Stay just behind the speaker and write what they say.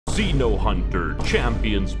Xenohunter,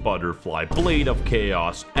 Champion's Butterfly, Blade of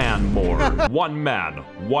Chaos, and more. One man,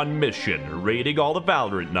 one mission, raiding all the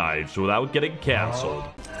Valorant knives without getting cancelled.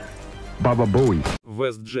 Baba Booey.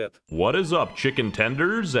 WestJett. What is up, chicken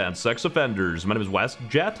tenders and sex offenders? My name is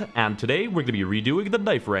WestJett, and today we're going to be redoing the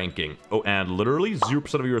knife ranking. Oh, and literally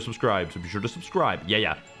 0% of you are subscribed, so be sure to subscribe.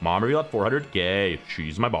 Yeah. Mom reveal at 400K.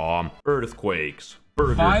 She's my bomb. Earthquakes.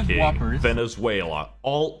 Burger King, Whoppers. Venezuela,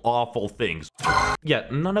 all awful things.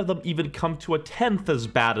 Yet none of them even come to a 10th as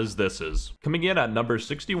bad as this is. Coming in at number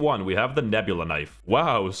 61, we have the Nebula knife.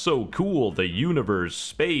 Wow, so cool. The universe,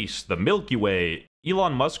 space, the Milky Way.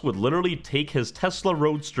 Elon Musk would literally take his Tesla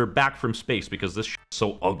Roadster back from space because this shit's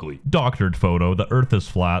so ugly. Doctored photo, the Earth is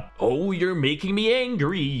flat. Oh, you're making me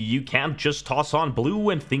angry. You can't just toss on blue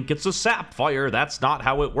and think it's a sapphire. That's not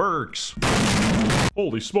how it works.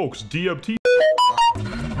 Holy smokes, DMT.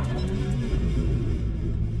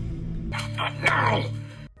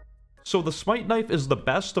 So the Smite knife is the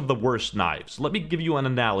best of the worst knives. Let me give you an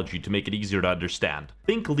analogy to make it easier to understand.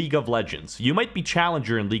 Think League of Legends. You might be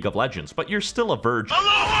Challenger in League of Legends, but you're still a virgin.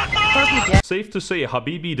 Safe to say,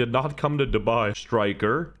 Habibi did not come to Dubai.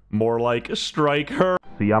 Striker. More like strike her.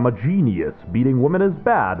 See, I'm a genius. Beating women is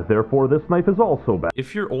bad, therefore this knife is also bad.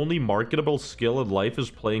 If your only marketable skill in life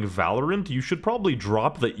is playing Valorant, you should probably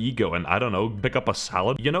drop the ego and, I don't know, pick up a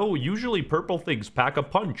salad. You know, usually purple things pack a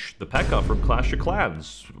punch. The P.E.K.K.A. from Clash of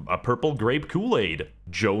Clans. A purple grape Kool-Aid.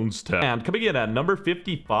 Jonestown. And coming in at number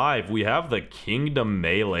 55, we have the Kingdom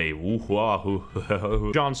Melee.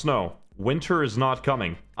 Jon Snow. Winter is not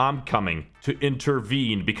coming. I'm coming to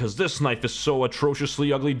intervene because this knife is so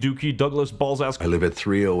atrociously ugly. Dookie Douglas balls ass. I live at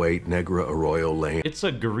 308 Negra Arroyo Lane. It's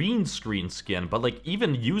a green screen skin, but like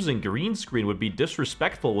even using green screen would be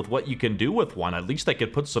disrespectful with what you can do with one. At least I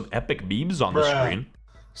could put some epic memes on the screen.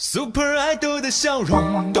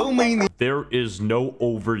 There is no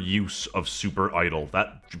overuse of Super Idol.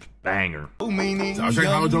 That banger. You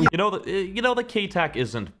know the K-Tac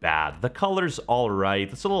isn't bad. The color's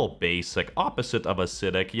alright. It's a little basic. Opposite of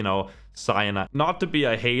acidic, you know, cyanide. Not to be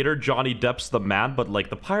a hater, Johnny Depp's the man, but like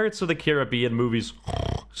the Pirates of the Caribbean movies,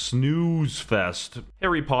 snooze fest.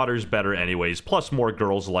 Harry Potter's better anyways, plus more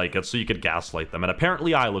girls like it, so you could gaslight them. And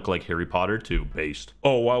apparently I look like Harry Potter too, based.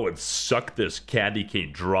 Oh, I would suck this candy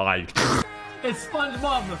cane dry. It's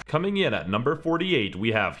SpongeBob! Coming in at number 48,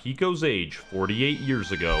 we have Hiko's age, 48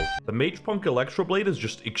 years ago. The Mage Punk Electroblade is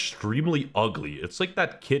just extremely ugly. It's like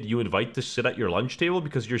that kid you invite to sit at your lunch table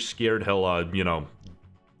because you're scared he'll, you know...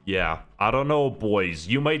 Yeah, I don't know, boys.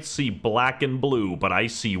 You might see black and blue, but I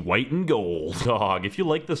see white and gold. Dog, if you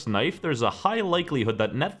like this knife, there's a high likelihood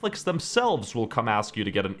that Netflix themselves will come ask you to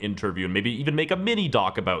get an interview and maybe even make a mini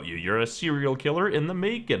doc about you. You're a serial killer in the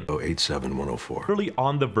making. 087-104. Really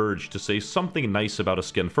on the verge to say something nice about a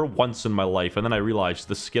skin for once in my life, and then I realized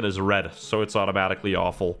the skin is red, so it's automatically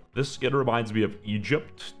awful. This skin reminds me of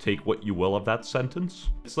Egypt. Take what you will of that sentence.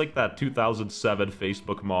 It's like that 2007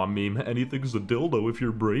 Facebook mom meme, anything's a dildo if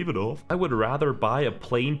you're brave enough. I would rather buy a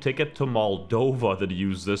plane ticket to Moldova than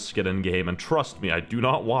use this skin in game, and trust me, I do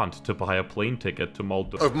not want to buy a plane ticket to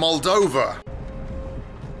Moldova.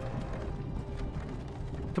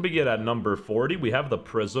 Coming in at number 40, we have the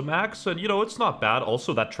Prism Axe, and you know, it's not bad.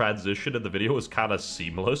 Also, that transition in the video is kind of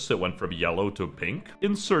seamless. It went from yellow to pink.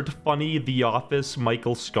 Insert funny The Office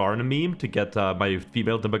Michael Scarn meme to get my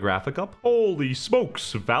female demographic up. Holy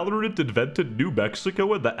smokes, Valorant invented New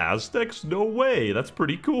Mexico and the Aztecs? No way, that's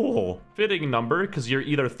pretty cool. Fitting number, because you're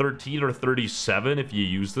either 13 or 37 if you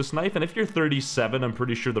use this knife, and if you're 37, I'm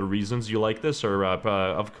pretty sure the reasons you like this are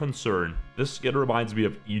of concern. This skin reminds me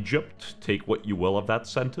of Egypt. Take what you will of that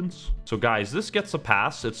sentence. So guys, this gets a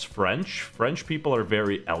pass. It's French. French people are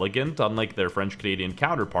very elegant, unlike their French-Canadian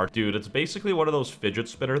counterpart. Dude, it's basically one of those fidget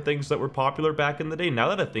spinner things that were popular back in the day. Now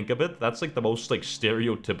that I think of it, that's like the most like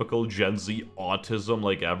stereotypical Gen Z autism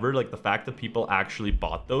like ever. Like the fact that people actually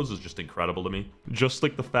bought those is just incredible to me. Just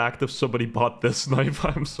like the fact if somebody bought this knife,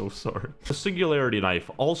 I'm so sorry. The Singularity knife,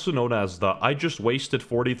 also known as the I just wasted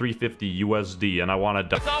 4350 USD and I want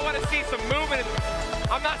to die. I want to see some movement.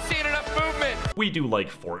 I'm not seeing enough movement. We do like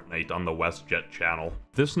Fortnite on the WestJett channel.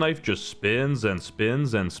 This knife just spins and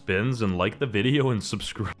spins and spins, and like the video and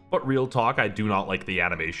subscribe. But real talk, I do not like the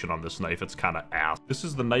animation on this knife. It's kind of ass. This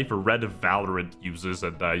is the knife Red Valorant uses,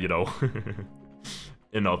 and you know,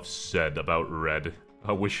 enough said about Red.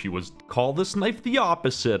 I wish he was. Call this knife the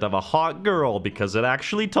opposite of a hot girl because it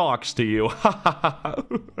actually talks to you.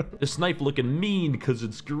 This knife looking mean because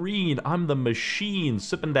it's green. I'm the machine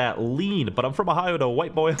sipping that lean, but I'm from Ohio though,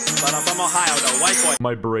 white boy.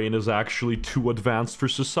 My brain is actually too advanced for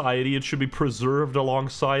society. It should be preserved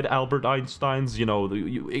alongside Albert Einstein's, you know,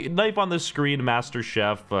 knife on the screen, Master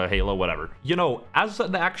Chef, Halo, whatever. You know, as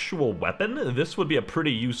an actual weapon, this would be a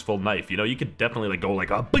pretty useful knife. You know, you could definitely like go like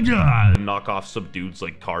a and knock off some dudes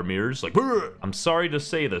like car mirrors, like I'm sorry to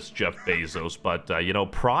say this, Jeff Bezos, but you know,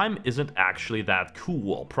 Prime isn't actually that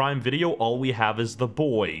cool. Prime Video, all we have is the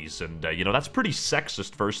boys, and you know, that's pretty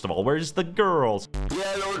sexist. First of all, where's the girls?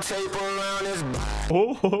 Yellow tape around his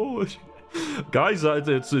oh, guys,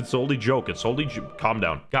 it's only joke. It's only calm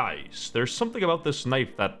down, guys. There's something about this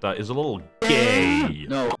knife that is a little gay,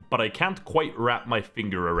 no, but I can't quite wrap my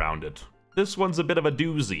finger around it. This one's a bit of a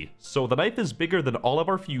doozy. So the knife is bigger than all of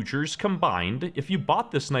our futures combined. If you bought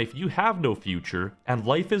this knife, you have no future, and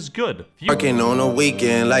life is good. Working on a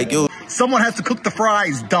weekend like you. Someone has to cook the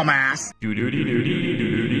fries, dumbass.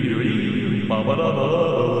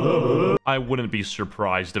 I wouldn't be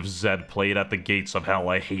surprised if Zed played at the gates of hell.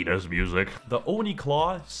 I hate his music. The Oni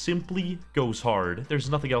Claw simply goes hard. There's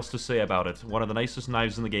nothing else to say about it. One of the nicest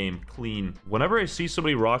knives in the game. Clean. Whenever I see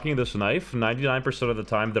somebody rocking this knife, 99% of the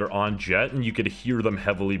time they're on Jett, and you could hear them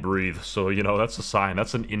heavily breathe. So, you know, that's a sign.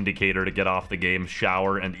 That's an indicator to get off the game,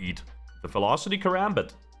 shower, and eat. The Velocity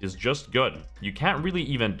Karambit is just good. You can't really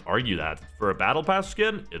even argue that. For a Battle Pass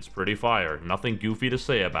skin, it's pretty fire. Nothing goofy to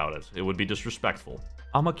say about it. It would be disrespectful.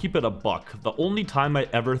 I'ma keep it a buck. The only time I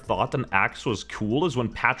ever thought an axe was cool is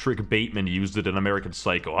when Patrick Bateman used it in American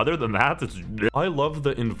Psycho. Other than that, I love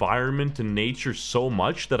the environment and nature so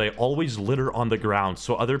much that I always litter on the ground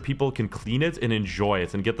so other people can clean it and enjoy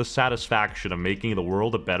it and get the satisfaction of making the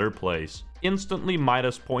world a better place. Instantly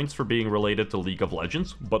minus points for being related to League of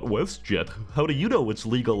Legends. But WestJett, how do you know it's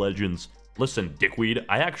League of Legends? Listen, dickweed,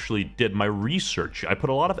 I actually did my research. I put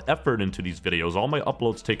a lot of effort into these videos. All my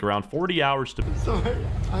uploads take around 40 hours to... Sorry,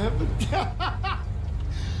 I haven't...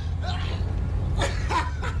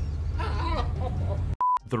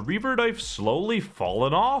 The Reaver knife slowly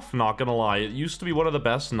fallen off, not gonna lie. It used to be one of the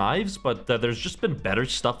best knives, but there's just been better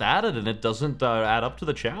stuff added, and it doesn't add up to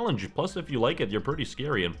the challenge. Plus, if you like it, you're pretty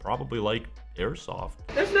scary and probably like airsoft.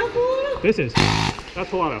 That's not Polano. This is. That's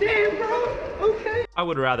Polano. Damn, bro. Okay. I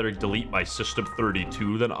would rather delete my System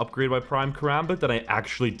 32 than upgrade my Prime Karambit, and I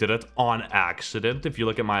actually did it on accident. If you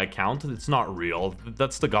look at my account, it's not real.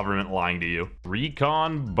 That's the government lying to you.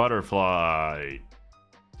 Recon Butterfly.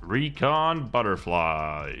 Recon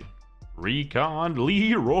Butterfly. Recon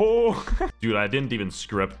Leroy. Dude, I didn't even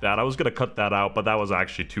script that. I was gonna cut that out, but that was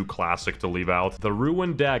actually too classic to leave out. The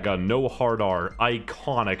Ruin Daga, no hard R.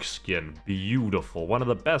 Iconic skin. Beautiful. One of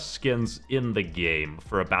the best skins in the game.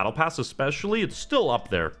 For a battle pass especially, it's still up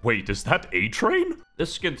there. Wait, is that A-Train?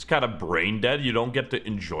 This skin's kind of brain dead. You don't get to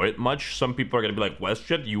enjoy it much. Some people are gonna be like,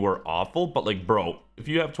 WestJett, you are awful. But like, bro, if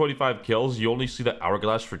you have 25 kills, you only see the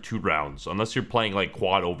hourglass for 2 rounds. Unless you're playing like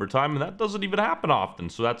quad overtime, and that doesn't even happen often.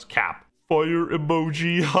 So that's cap. Fire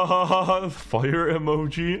emoji, fire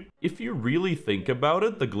emoji. If you really think about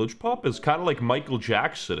it, the glitch pop is kind of like Michael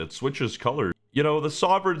Jackson. It switches colors. You know, the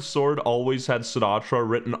Sovereign Sword always had Sinatra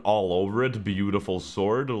written all over it. Beautiful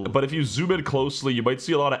sword. But if you zoom in closely, you might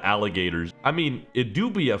see a lot of alligators. I mean, it do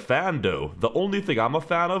be a fan, though. The only thing I'm a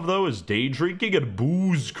fan of, though, is day drinking and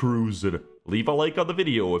booze cruising. Leave a like on the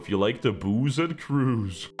video if you like to booze and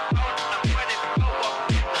cruise.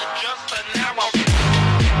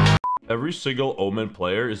 Every single Omen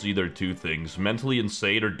player is either 2 things, mentally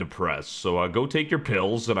insane or depressed. So go take your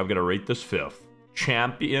pills, and I'm gonna rate this 5th.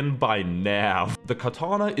 Champion by Nav. The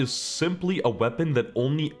katana is simply a weapon that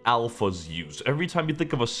only alphas use. Every time you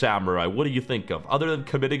think of a samurai, what do you think of? Other than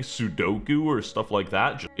committing Sudoku or stuff like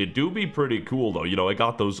that? It do be pretty cool though. You know, I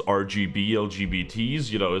got those RGB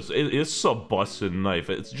LGBTs. You know, it's a bussin' knife.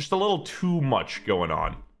 It's just a little too much going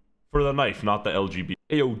on. For the knife, not the LGBT.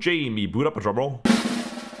 Hey yo, Jamie, boot up a drumroll.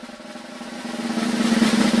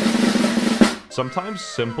 Sometimes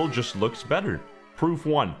simple just looks better. Proof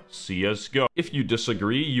 1, CSGO. If you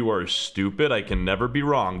disagree, you are stupid. I can never be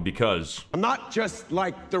wrong because... I'm not just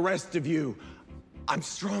like the rest of you. I'm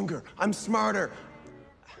stronger. I'm smarter.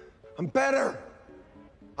 I'm better.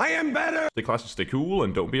 I am better. Stay classy, stay cool,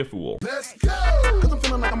 and don't be a fool. Let's go! 'Cause I'm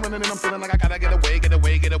feeling like I'm running and I'm feeling like I gotta get away,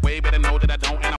 better know that I don't.